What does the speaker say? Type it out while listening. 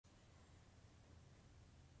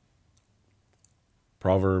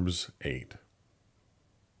Proverbs 8.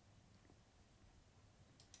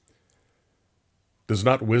 Does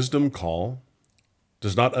not wisdom call?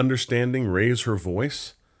 Does not understanding raise her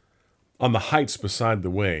voice? On the heights beside the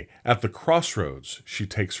way, at the crossroads, she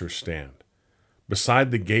takes her stand. Beside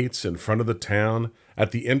the gates in front of the town, at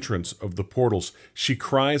the entrance of the portals, she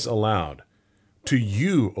cries aloud, "To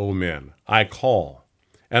you, O men, I call,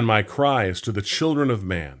 and my cry is to the children of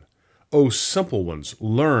man. O simple ones,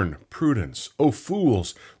 learn prudence. O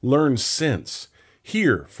fools, learn sense.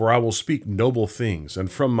 Hear, for I will speak noble things,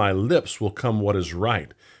 and from my lips will come what is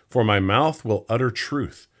right, for my mouth will utter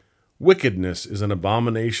truth. Wickedness is an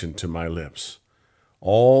abomination to my lips.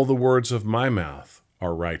 All the words of my mouth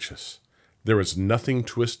are righteous. There is nothing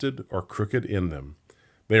twisted or crooked in them.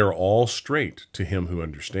 They are all straight to him who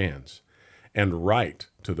understands, and right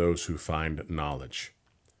to those who find knowledge.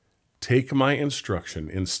 Take my instruction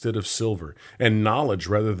instead of silver, and knowledge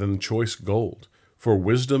rather than choice gold. For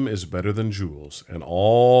wisdom is better than jewels, and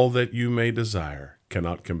all that you may desire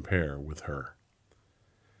cannot compare with her.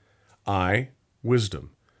 I,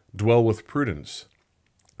 wisdom, dwell with prudence,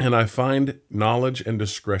 and I find knowledge and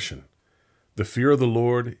discretion. The fear of the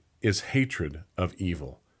Lord is hatred of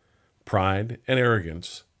evil. Pride and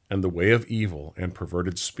arrogance, and the way of evil and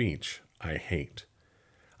perverted speech I hate.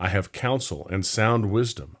 I have counsel and sound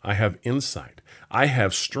wisdom. I have insight. I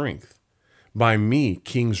have strength. By me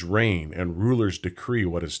kings reign and rulers decree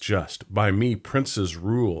what is just. By me princes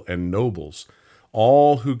rule and nobles,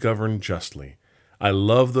 all who govern justly. I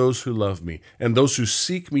love those who love me, and those who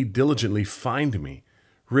seek me diligently find me.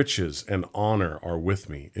 Riches and honor are with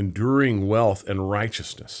me, enduring wealth and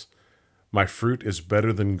righteousness. My fruit is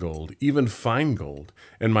better than gold, even fine gold,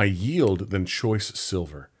 and my yield than choice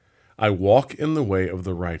silver. I walk in the way of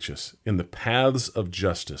the righteous, in the paths of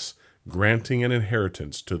justice, granting an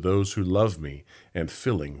inheritance to those who love me and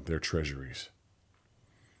filling their treasuries.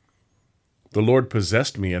 The Lord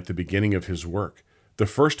possessed me at the beginning of his work, the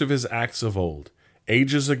first of his acts of old.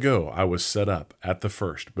 Ages ago I was set up at the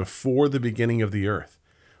first, before the beginning of the earth.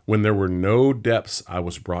 When there were no depths I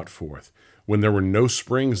was brought forth, when there were no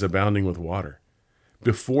springs abounding with water.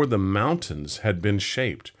 Before the mountains had been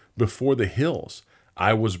shaped, before the hills,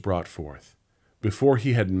 I was brought forth. Before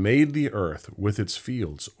he had made the earth with its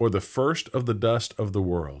fields, or the first of the dust of the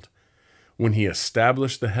world. When he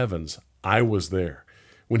established the heavens, I was there.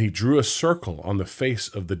 When he drew a circle on the face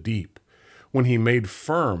of the deep. When he made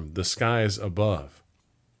firm the skies above.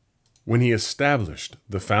 When he established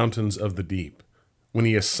the fountains of the deep. When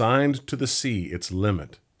he assigned to the sea its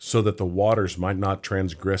limit, so that the waters might not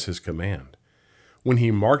transgress his command. When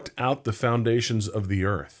he marked out the foundations of the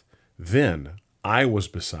earth, then I was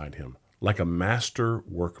beside him, like a master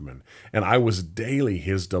workman, and I was daily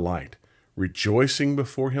his delight, rejoicing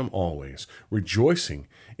before him always, rejoicing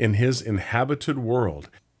in his inhabited world,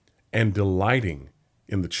 and delighting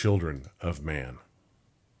in the children of man.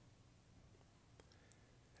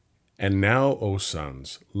 And now, O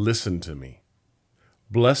sons, listen to me.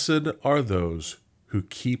 Blessed are those who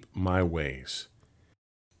keep my ways.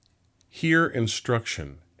 Hear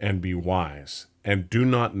instruction and be wise, and do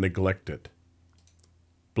not neglect it.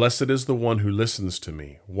 Blessed is the one who listens to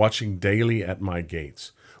me, watching daily at my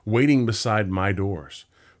gates, waiting beside my doors.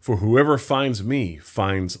 For whoever finds me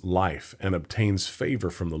finds life and obtains favor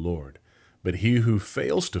from the Lord. But he who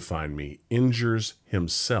fails to find me injures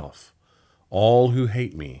himself. All who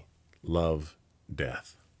hate me love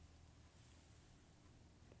death.